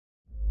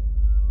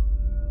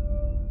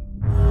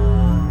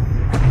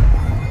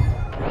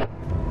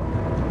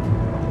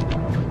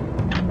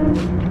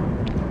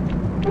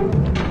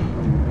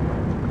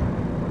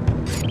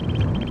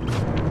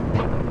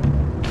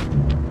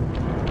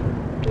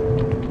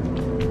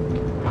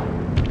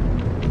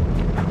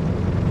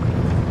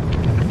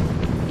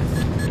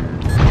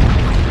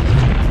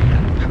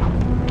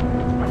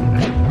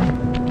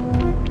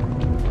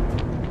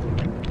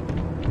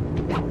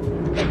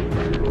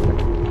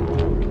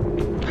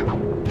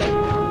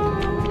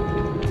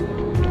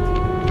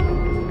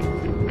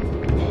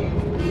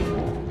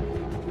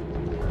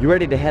You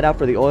ready to head out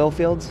for the oil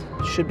fields?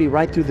 Should be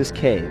right through this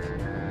cave.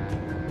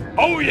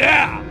 Oh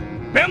yeah!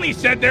 Bentley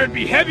said there'd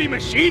be heavy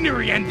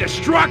machinery and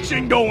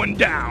destruction going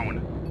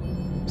down!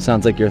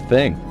 Sounds like your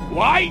thing.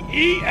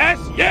 Y-E-S,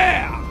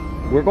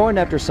 yeah! We're going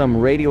after some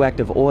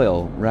radioactive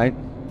oil, right?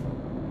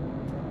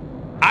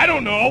 I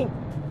don't know.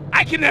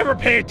 I can never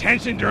pay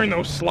attention during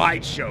those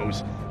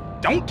slideshows.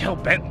 Don't tell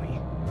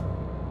Bentley.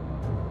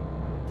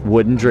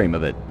 Wouldn't dream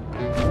of it.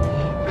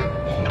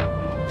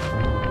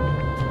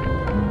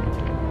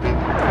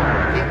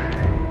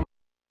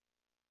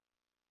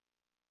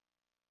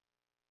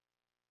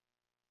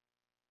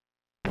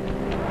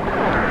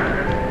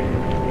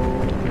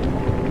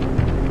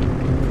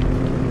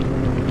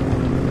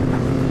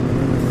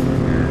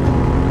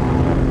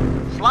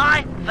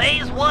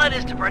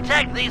 Is to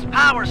protect these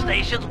power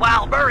stations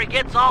while Murray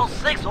gets all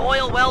 6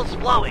 oil wells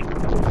flowing.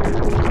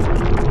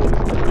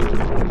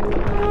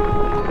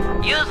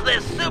 Use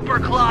this Super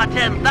Claw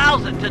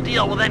 10,000 to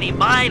deal with any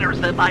miners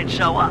that might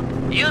show up.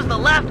 Use the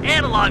left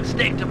analog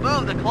stick to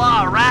move the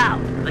claw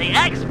around. The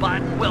X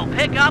button will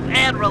pick up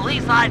and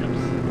release items.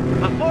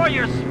 Before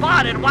you're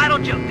spotted, why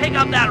don't you pick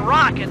up that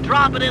rock and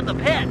drop it in the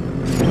pit?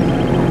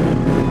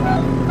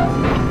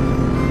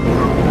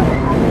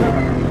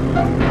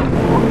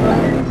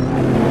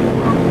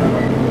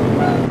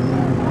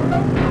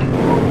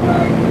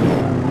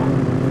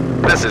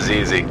 This is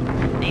easy.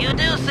 You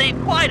do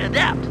seem quite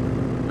adept.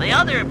 The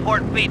other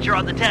important feature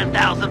on the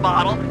 10,000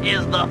 model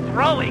is the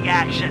throwing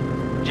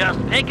action.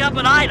 Just pick up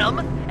an item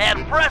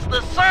and press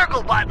the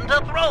circle button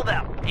to throw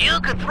them.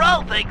 You can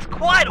throw things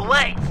quite a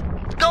ways.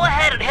 Go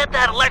ahead and hit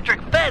that electric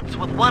fence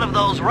with one of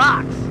those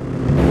rocks.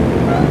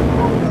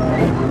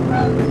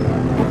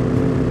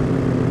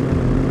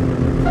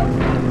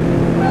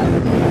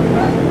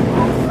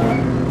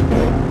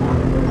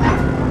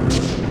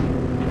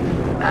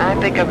 I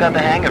think I've got the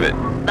hang of it.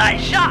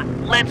 Nice shot.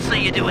 Let's see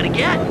you do it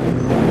again.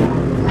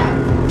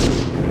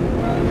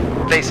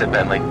 Face it,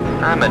 Bentley.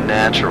 I'm a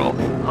natural.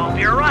 Hope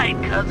you're right,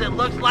 because it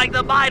looks like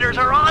the miners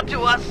are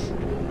onto us.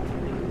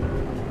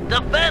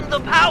 Defend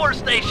the power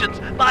stations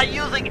by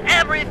using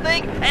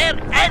everything and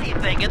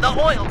anything in the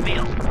oil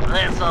field.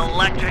 This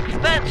electric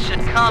fence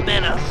should come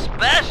in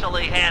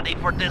especially handy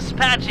for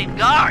dispatching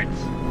guards.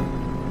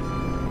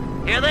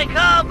 Here they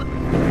come.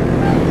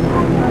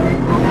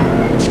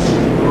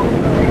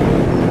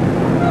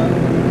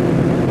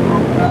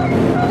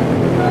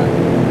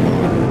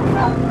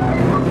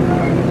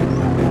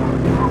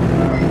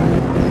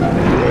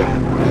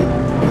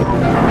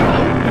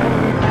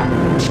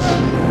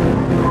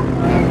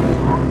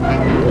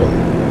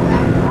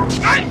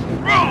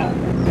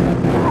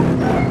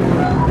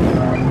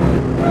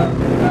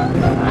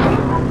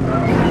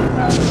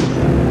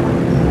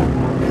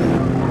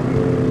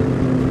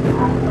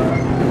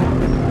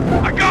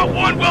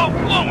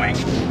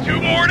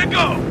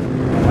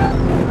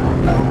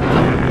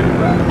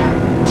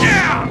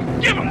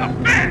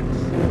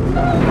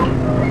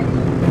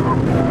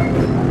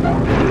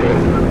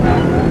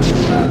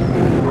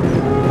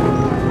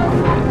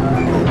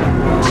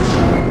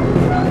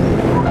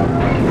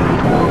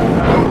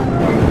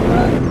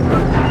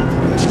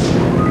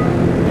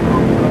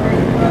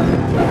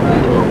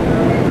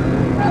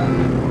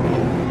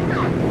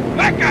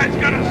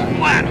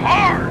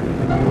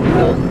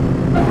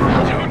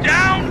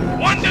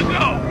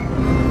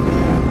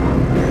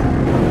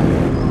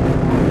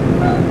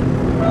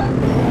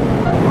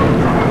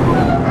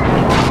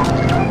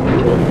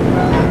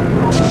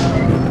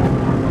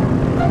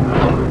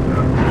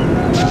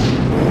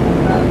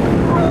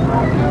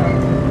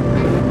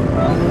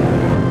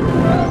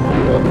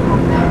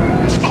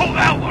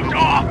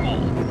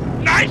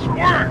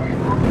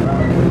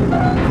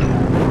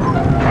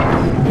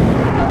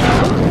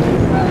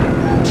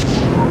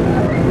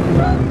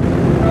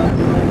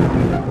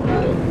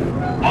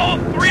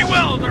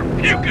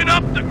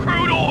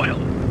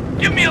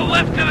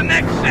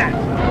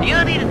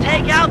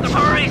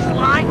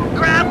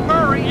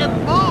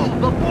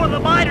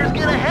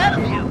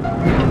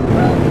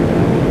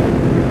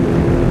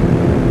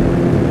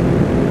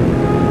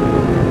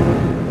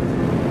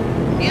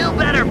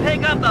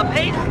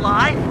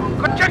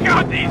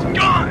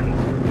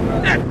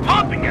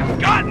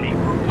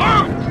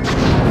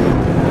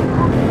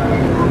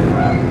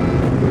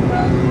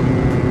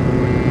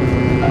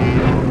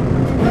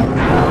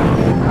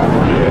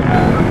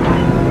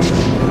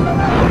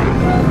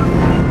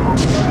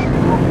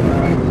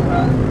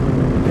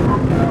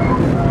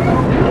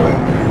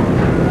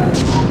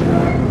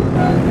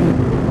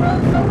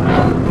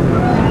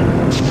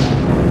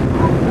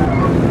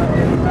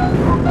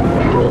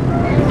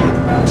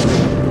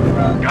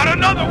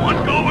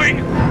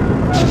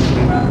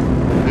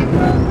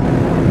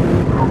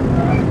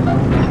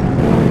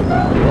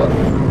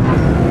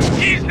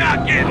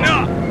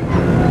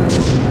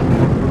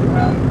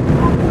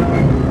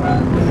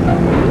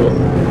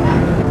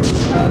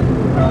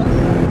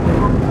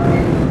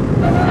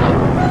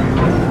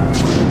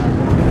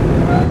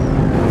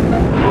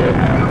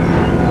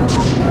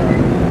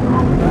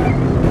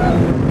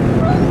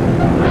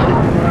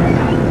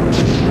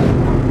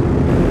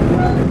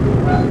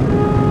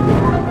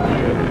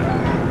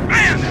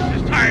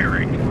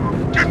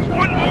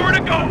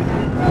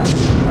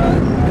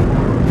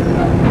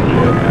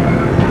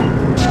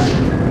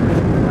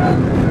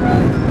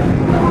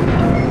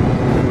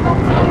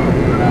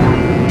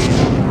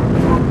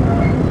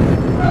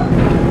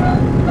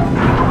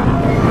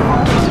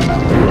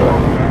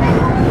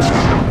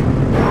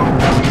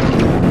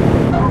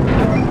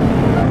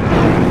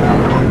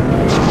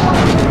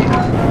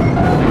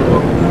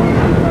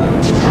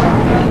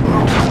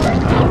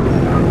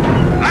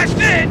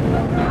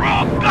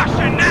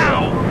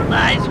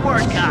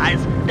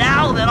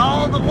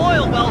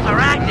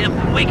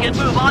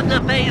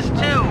 to phase 2,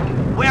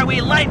 where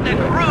we light the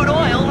crude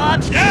oil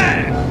on...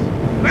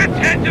 Yes! Let's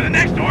head to the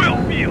next oil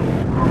field.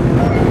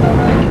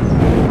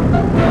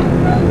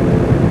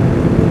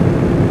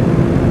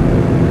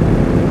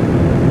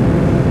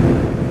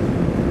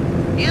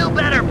 You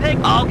better pick...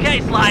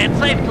 Okay, Sly, it's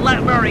safe to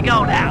let Murray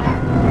go now.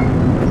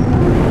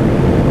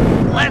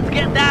 Let's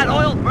get that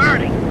oil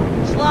burning.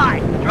 Sly,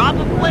 drop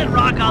a flint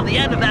rock on the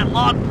end of that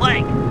long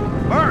plank.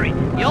 Murray,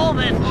 you'll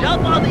then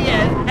jump on the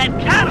end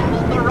and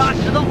catapult the rock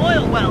to the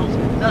oil wells.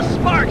 The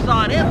sparks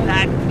on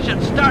impact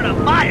should start a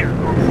fire.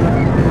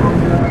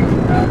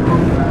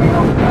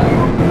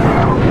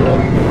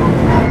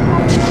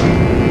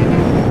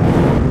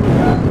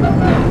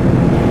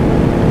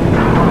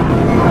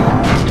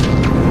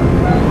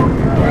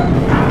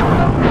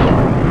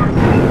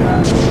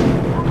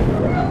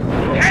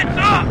 Heads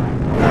up!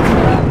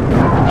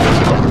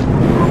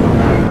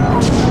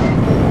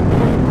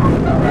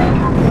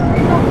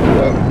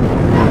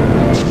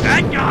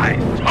 That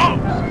guy's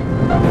toast!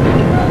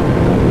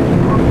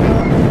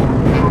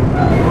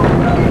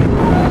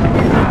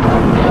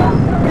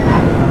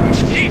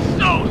 He's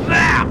so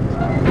zapped!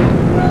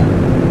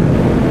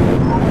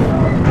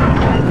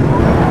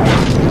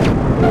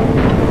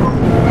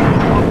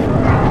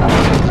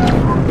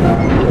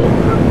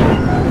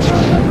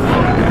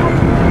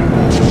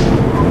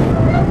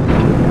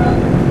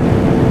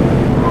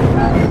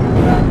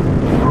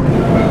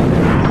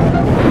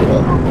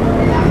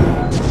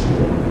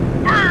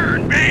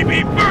 Burn,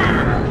 baby, burn!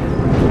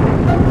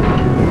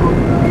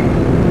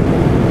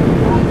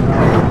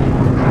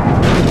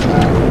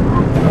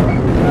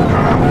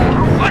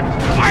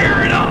 Let's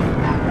fire it up!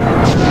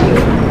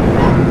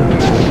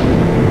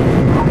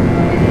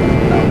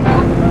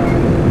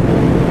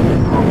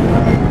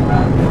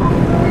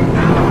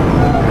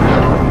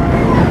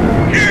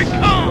 Here it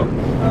comes!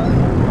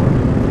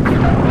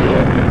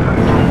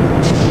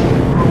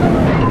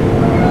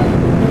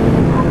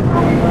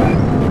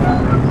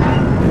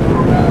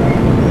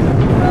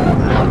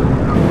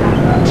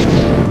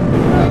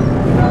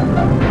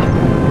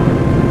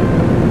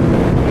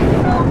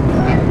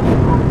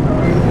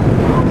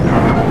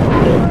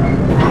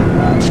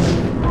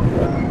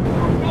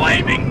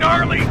 Flaming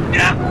gnarly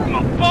death from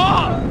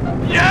above!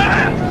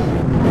 Yes!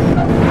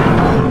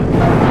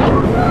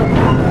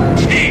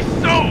 He's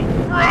so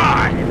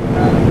fried!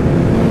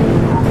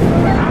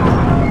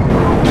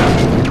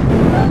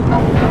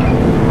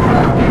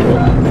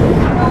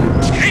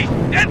 He's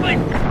deadly!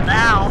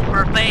 Now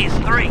for phase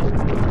 3.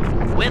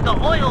 With the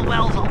oil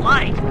wells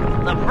alight,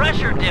 the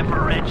pressure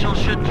differential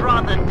should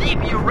draw the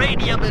deep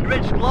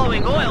uranium-enriched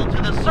glowing oil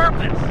to the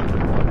surface.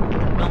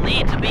 We'll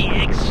need to be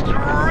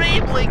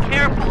extremely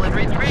careful in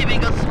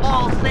retrieving a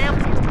small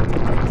sample.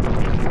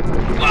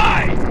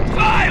 Fly!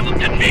 Fly!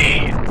 Look at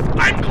me!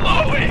 I'm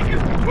glowing!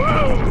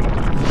 Woo!